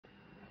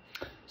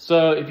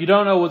So if you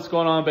don't know what's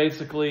going on,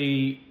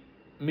 basically,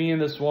 me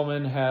and this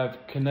woman have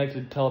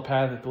connected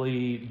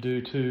telepathically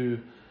due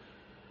to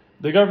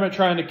the government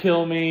trying to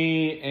kill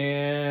me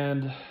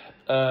and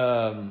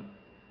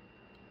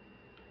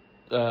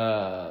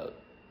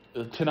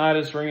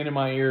tinnitus ringing in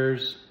my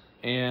ears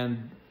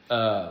and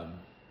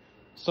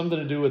something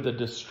to do with the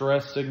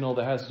distress signal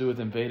that has to do with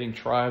invading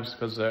tribes,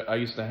 because I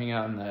used to hang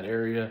out in that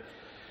area.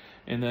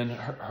 And then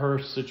her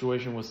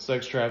situation with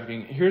sex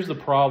trafficking. Here's the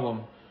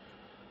problem.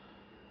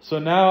 So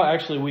now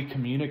actually we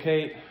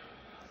communicate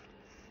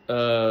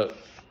via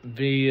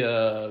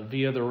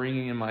the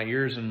ringing in my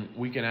ears, and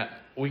we can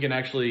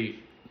actually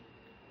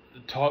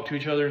talk to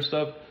each other and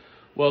stuff.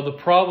 Well, the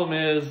problem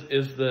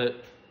is that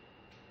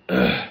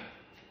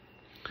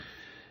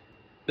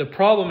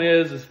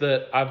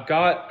I've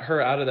got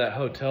her out of that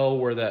hotel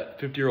where that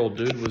 50-year-old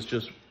dude was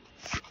just,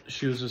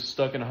 she was just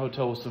stuck in a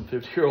hotel with some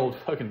 50-year-old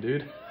fucking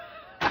dude.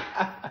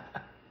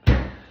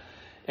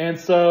 And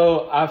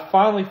so I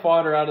finally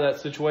fought her out of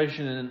that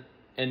situation,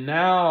 and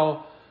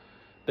now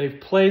they've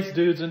placed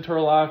dudes into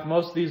her life.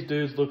 Most of these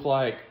dudes look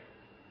like,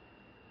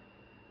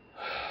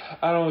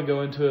 I don't want to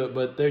go into it,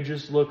 but they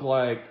just look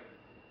like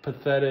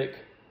pathetic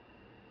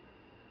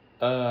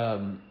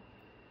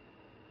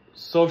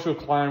social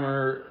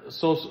climber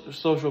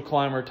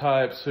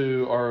types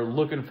who are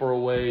looking for a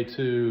way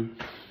to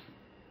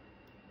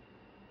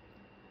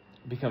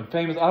become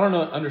famous. I don't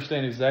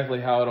understand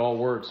exactly how it all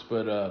works,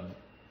 but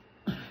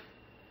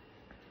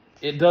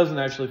it doesn't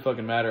actually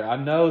fucking matter. I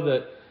know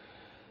that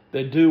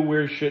they do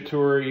weird shit to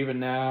her even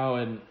now,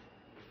 and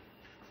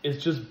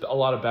it's just a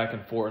lot of back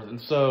and forth.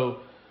 And so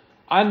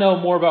I know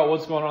more about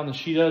what's going on than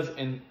she does,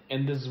 and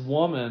this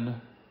woman,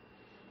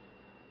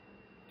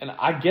 and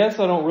I guess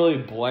I don't really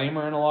blame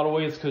her in a lot of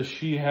ways, because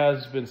she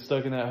has been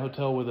stuck in that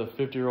hotel with a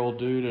 50-year-old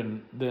dude,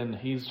 and then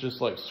he's just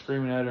like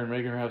screaming at her and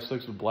making her have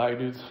sex with black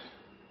dudes.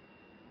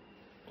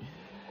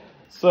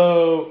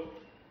 So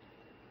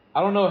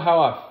I don't know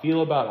how I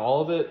feel about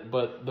all of it,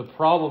 but the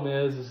problem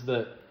is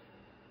that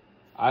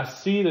I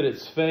see that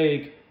it's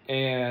fake,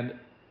 and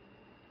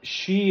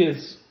she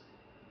is,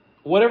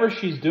 whatever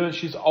she's doing,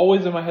 she's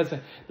always in my head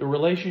saying, the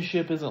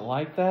relationship isn't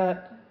like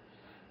that.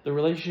 The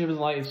relationship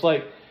isn't like,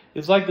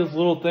 it's like this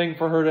little thing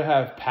for her to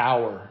have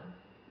power.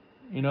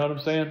 You know what I'm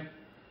saying?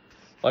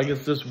 Like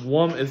it's this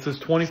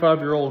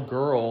 25-year-old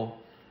girl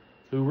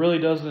who really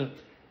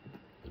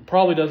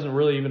probably doesn't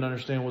really even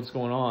understand what's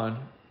going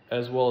on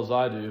as well as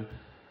I do.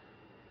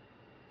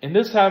 And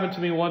this happened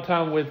to me one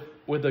time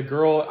with a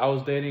girl I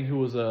was dating who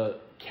was a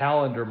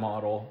calendar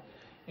model,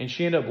 and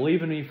she ended up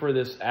leaving me for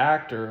this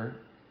actor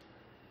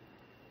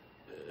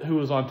who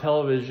was on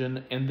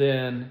television, and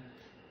then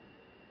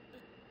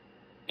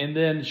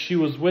she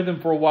was with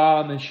him for a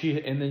while, and then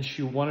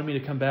she wanted me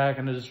to come back,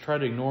 and I just tried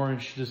to ignore her,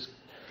 and she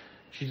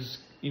just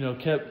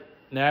kept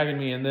nagging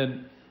me. And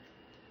then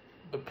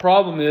the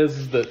problem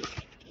is that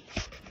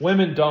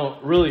women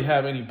don't really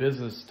have any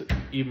business to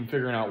even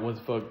figuring out what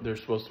the fuck they're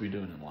supposed to be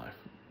doing in life.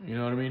 You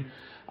know what I mean?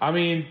 I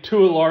mean,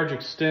 to a large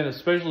extent,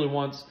 especially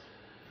once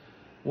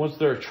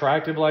they're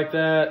attractive like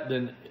that,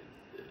 then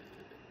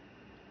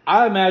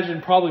I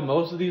imagine probably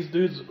most of these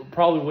dudes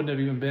probably wouldn't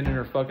have even been in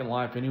her fucking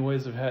life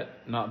anyways if it had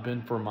not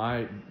been for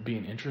my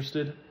being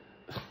interested.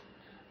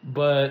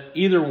 But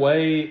either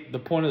way, the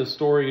point of the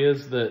story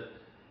is that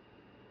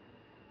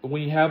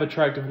when you have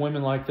attractive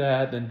women like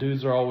that, then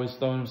dudes are always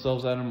throwing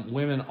themselves at them.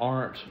 Women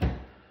aren't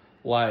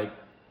like,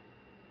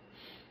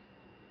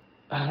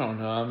 I don't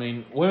know. I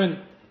mean,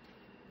 women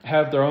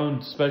have their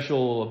own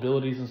special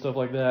abilities and stuff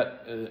like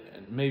that.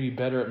 Maybe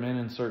better at men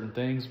in certain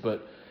things,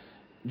 but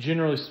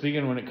generally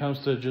speaking, when it comes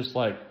to just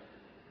like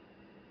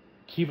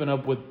keeping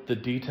up with the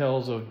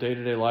details of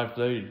day-to-day life,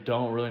 they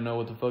don't really know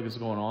what the fuck is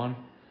going on.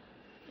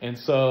 And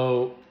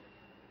so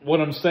what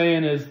I'm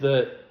saying is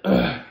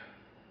that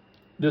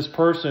this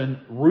person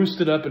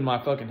roosted up in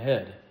my fucking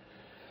head.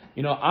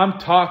 You know, I'm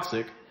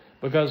toxic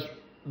because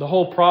the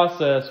whole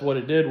process, what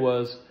it did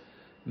was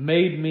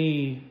made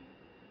me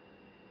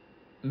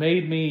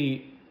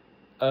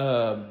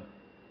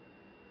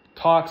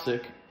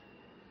toxic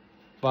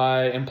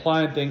by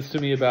implying things to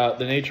me about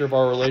the nature of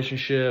our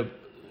relationship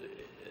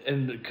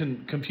and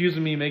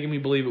confusing me, making me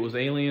believe it was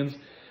aliens,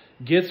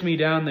 gets me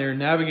down there,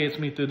 navigates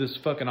me through this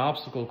fucking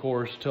obstacle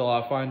course till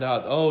I find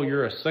out, oh,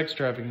 you're a sex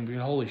trafficking,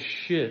 holy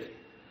shit.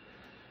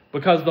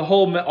 Because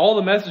all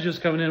the messages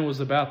coming in was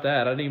about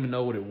that. I didn't even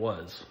know what it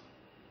was.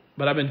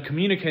 But I've been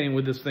communicating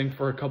with this thing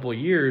for a couple of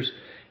years.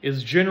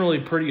 It's generally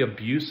pretty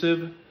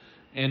abusive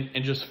and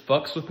just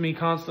fucks with me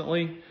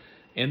constantly.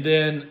 And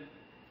then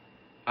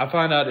I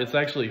find out it's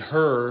actually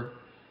her.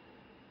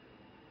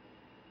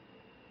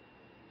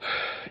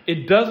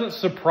 It doesn't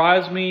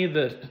surprise me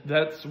that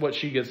that's what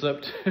she gets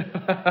up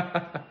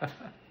to.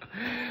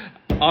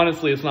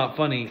 Honestly, it's not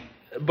funny.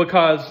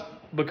 Because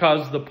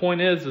the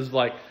point is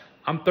like,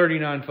 I'm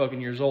 39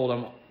 fucking years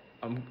old.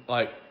 I'm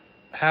like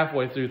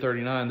halfway through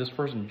 39. This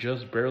person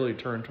just barely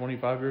turned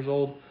 25 years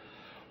old.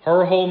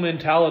 Her whole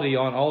mentality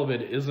on all of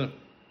it isn't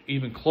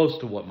even close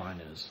to what mine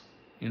is.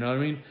 You know what I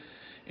mean?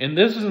 And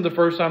this isn't the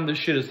first time this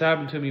shit has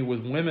happened to me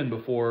with women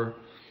before,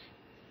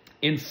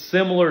 in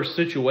similar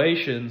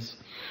situations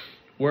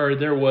where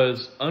there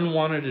was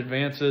unwanted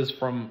advances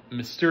from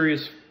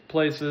mysterious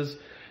places.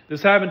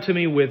 This happened to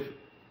me with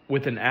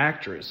an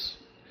actress.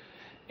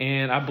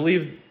 And I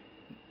believed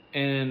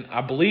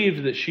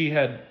that she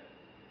had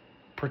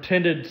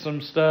pretended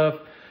some stuff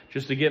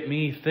just to get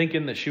me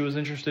thinking that she was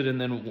interested, and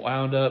then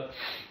wound up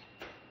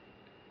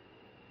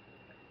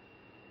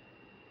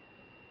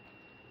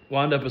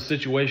a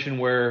situation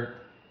where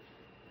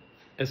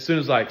as soon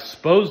as I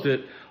exposed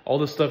it, all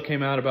this stuff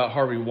came out about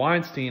Harvey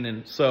Weinstein.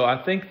 And so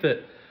I think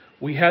that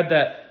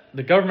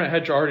the government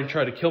had already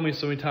tried to kill me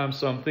so many times.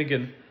 So I'm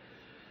thinking,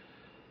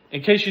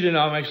 in case you didn't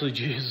know, I'm actually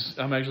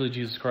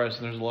Jesus Christ,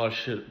 and there's a lot of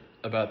shit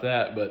about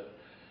that. But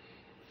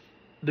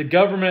the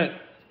government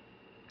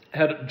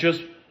had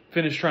just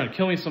finished trying to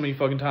kill me so many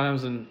fucking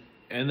times, and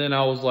then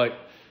I was like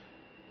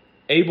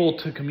able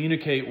to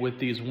communicate with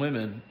these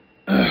women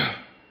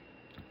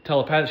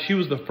telepathically. She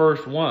was the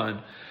first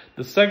one.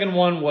 The second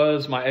one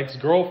was my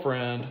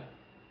ex-girlfriend,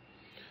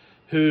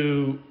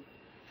 who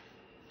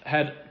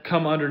had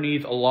come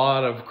underneath a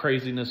lot of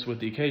craziness with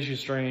the acacia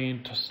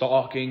strain, to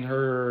stalking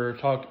her,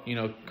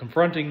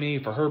 confronting me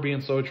for her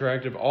being so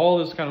attractive, all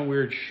this kind of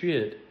weird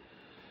shit.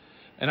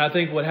 And I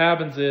think what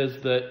happens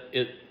is that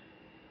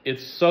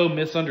it's so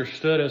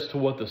misunderstood as to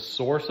what the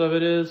source of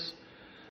it is.